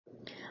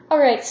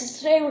Alright, so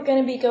today we're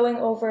going to be going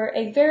over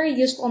a very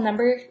useful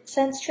number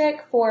sense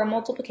trick for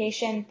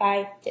multiplication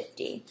by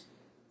 50.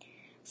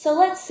 So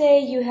let's say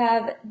you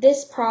have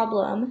this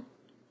problem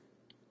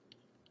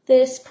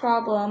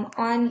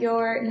on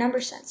your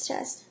number sense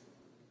test.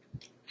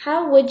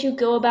 How would you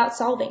go about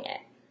solving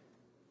it?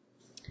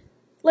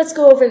 Let's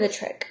go over the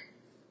trick.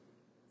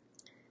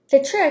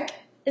 The trick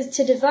is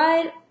to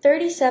divide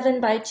 37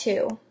 by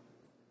 2,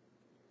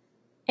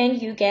 and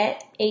you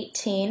get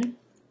 18,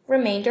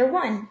 remainder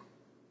 1.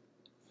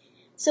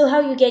 So how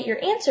you get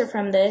your answer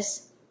from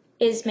this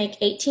is make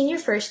 18 your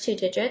first two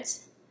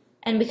digits,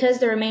 and because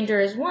the remainder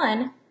is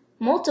 1,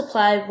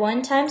 multiply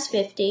 1 times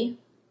 50,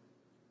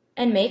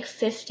 and make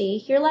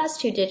 50 your last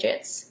two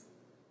digits.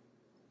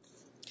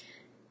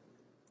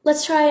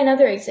 Let's try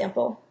another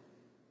example.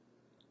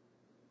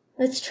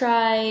 Let's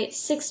try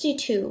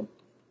 62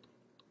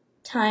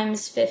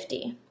 times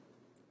 50.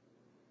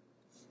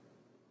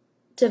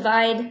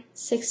 Divide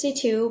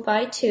 62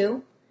 by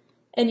 2,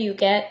 and you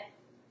get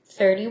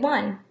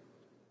 31.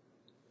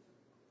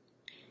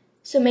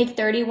 So make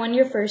 31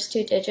 your first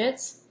two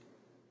digits,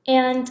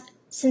 and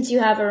since you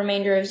have a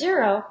remainder of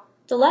 0,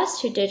 the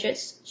last two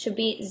digits should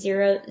be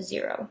 0,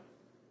 0.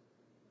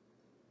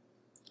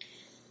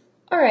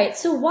 Alright,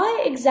 so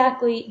why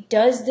exactly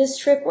does this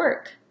trick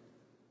work?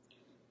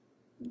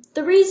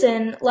 The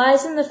reason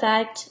lies in the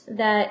fact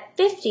that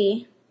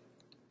 50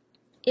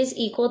 is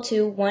equal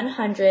to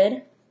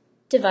 100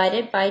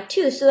 divided by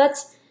 2. So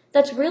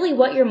that's really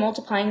what you're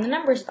multiplying the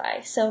numbers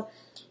by. So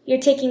you're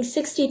taking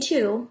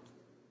 62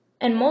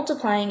 and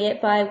multiplying it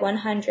by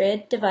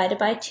 100 divided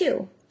by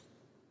 2.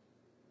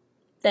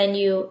 Then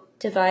you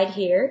divide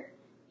here.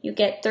 You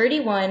get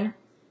 31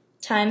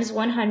 times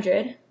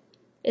 100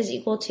 is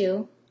equal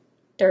to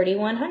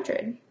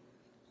 3100.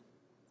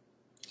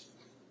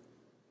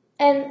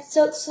 And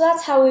so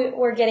that's how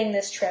we're getting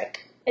this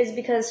trick, is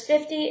because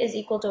 50 is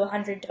equal to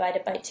 100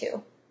 divided by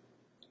 2.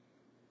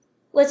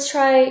 Let's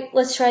try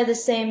the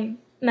same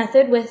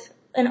method with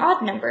an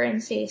odd number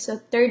and see. So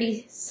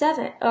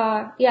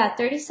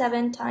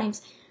 37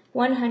 times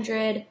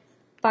 100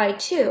 by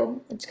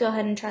 2. Let's go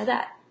ahead and try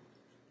that.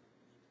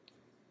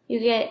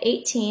 You get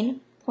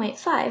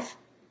 18.5,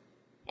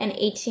 and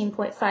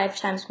 18.5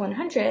 times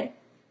 100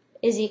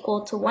 is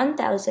equal to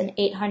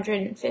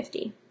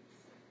 1,850.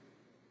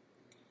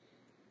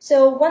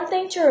 So one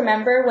thing to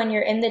remember when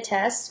you're in the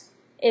test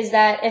is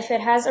that if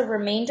it has a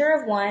remainder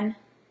of 1,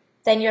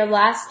 then your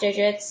last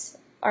digits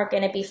are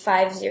going to be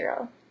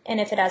 50. And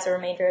if it has a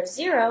remainder of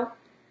 0,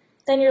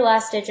 then your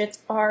last digits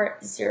are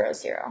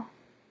 00.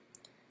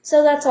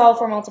 So that's all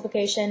for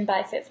multiplication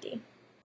by 50.